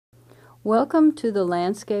Welcome to the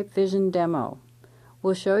Landscape Vision demo.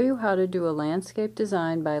 We'll show you how to do a landscape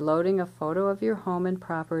design by loading a photo of your home and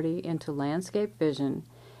property into Landscape Vision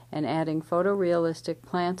and adding photorealistic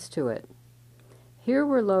plants to it. Here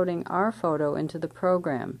we're loading our photo into the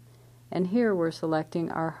program, and here we're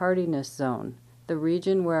selecting our hardiness zone, the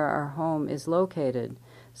region where our home is located,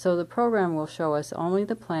 so the program will show us only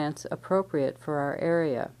the plants appropriate for our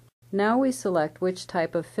area. Now we select which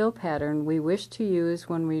type of fill pattern we wish to use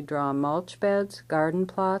when we draw mulch beds, garden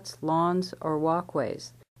plots, lawns, or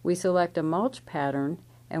walkways. We select a mulch pattern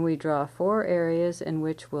and we draw 4 areas in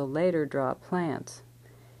which we'll later draw plants.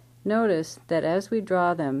 Notice that as we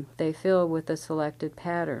draw them, they fill with the selected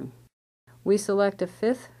pattern. We select a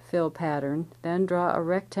 5th fill pattern, then draw a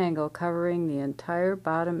rectangle covering the entire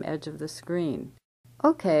bottom edge of the screen.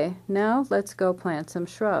 Okay, now let's go plant some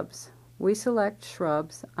shrubs. We select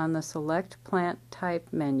Shrubs on the Select Plant Type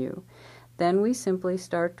menu. Then we simply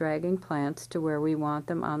start dragging plants to where we want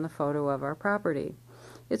them on the photo of our property.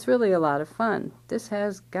 It's really a lot of fun. This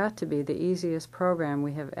has got to be the easiest program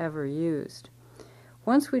we have ever used.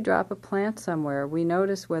 Once we drop a plant somewhere, we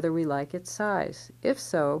notice whether we like its size. If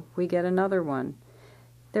so, we get another one.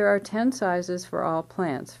 There are 10 sizes for all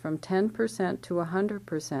plants, from 10% to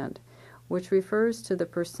 100%. Which refers to the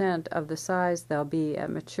percent of the size they'll be at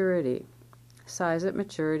maturity. Size at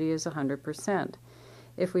maturity is 100%.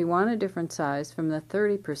 If we want a different size from the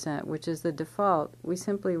 30%, which is the default, we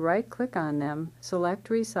simply right-click on them, select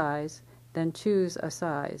Resize, then choose a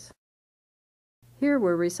size. Here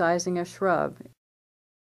we're resizing a shrub.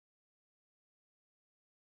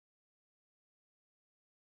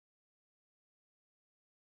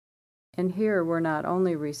 And here we're not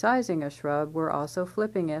only resizing a shrub, we're also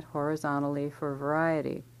flipping it horizontally for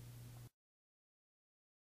variety.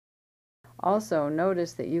 Also,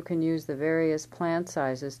 notice that you can use the various plant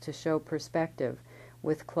sizes to show perspective,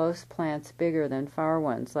 with close plants bigger than far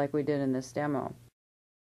ones, like we did in this demo.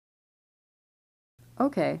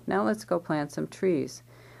 Okay, now let's go plant some trees.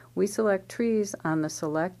 We select Trees on the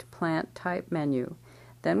Select Plant Type menu.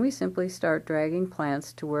 Then we simply start dragging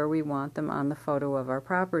plants to where we want them on the photo of our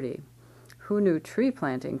property. Who knew tree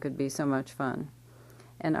planting could be so much fun?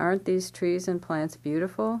 And aren't these trees and plants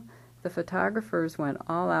beautiful? The photographers went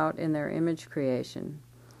all out in their image creation.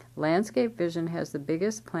 Landscape Vision has the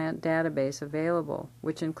biggest plant database available,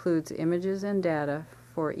 which includes images and data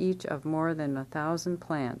for each of more than 1,000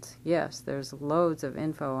 plants. Yes, there's loads of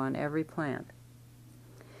info on every plant.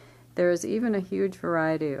 There is even a huge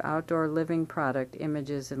variety of outdoor living product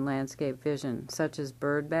images in Landscape Vision, such as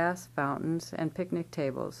bird baths, fountains, and picnic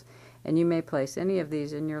tables, and you may place any of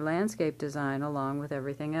these in your landscape design along with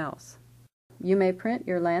everything else. You may print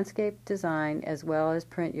your landscape design as well as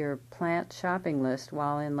print your plant shopping list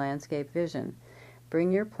while in Landscape Vision.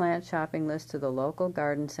 Bring your plant shopping list to the local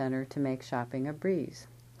garden center to make shopping a breeze.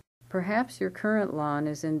 Perhaps your current lawn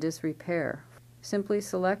is in disrepair. Simply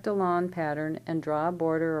select a lawn pattern and draw a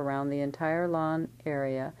border around the entire lawn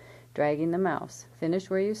area, dragging the mouse. Finish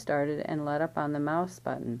where you started and let up on the mouse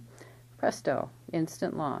button. Presto,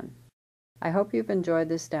 instant lawn. I hope you've enjoyed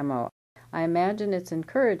this demo. I imagine it's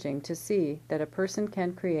encouraging to see that a person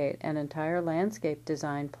can create an entire landscape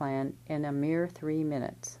design plan in a mere 3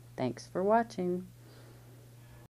 minutes. Thanks for watching.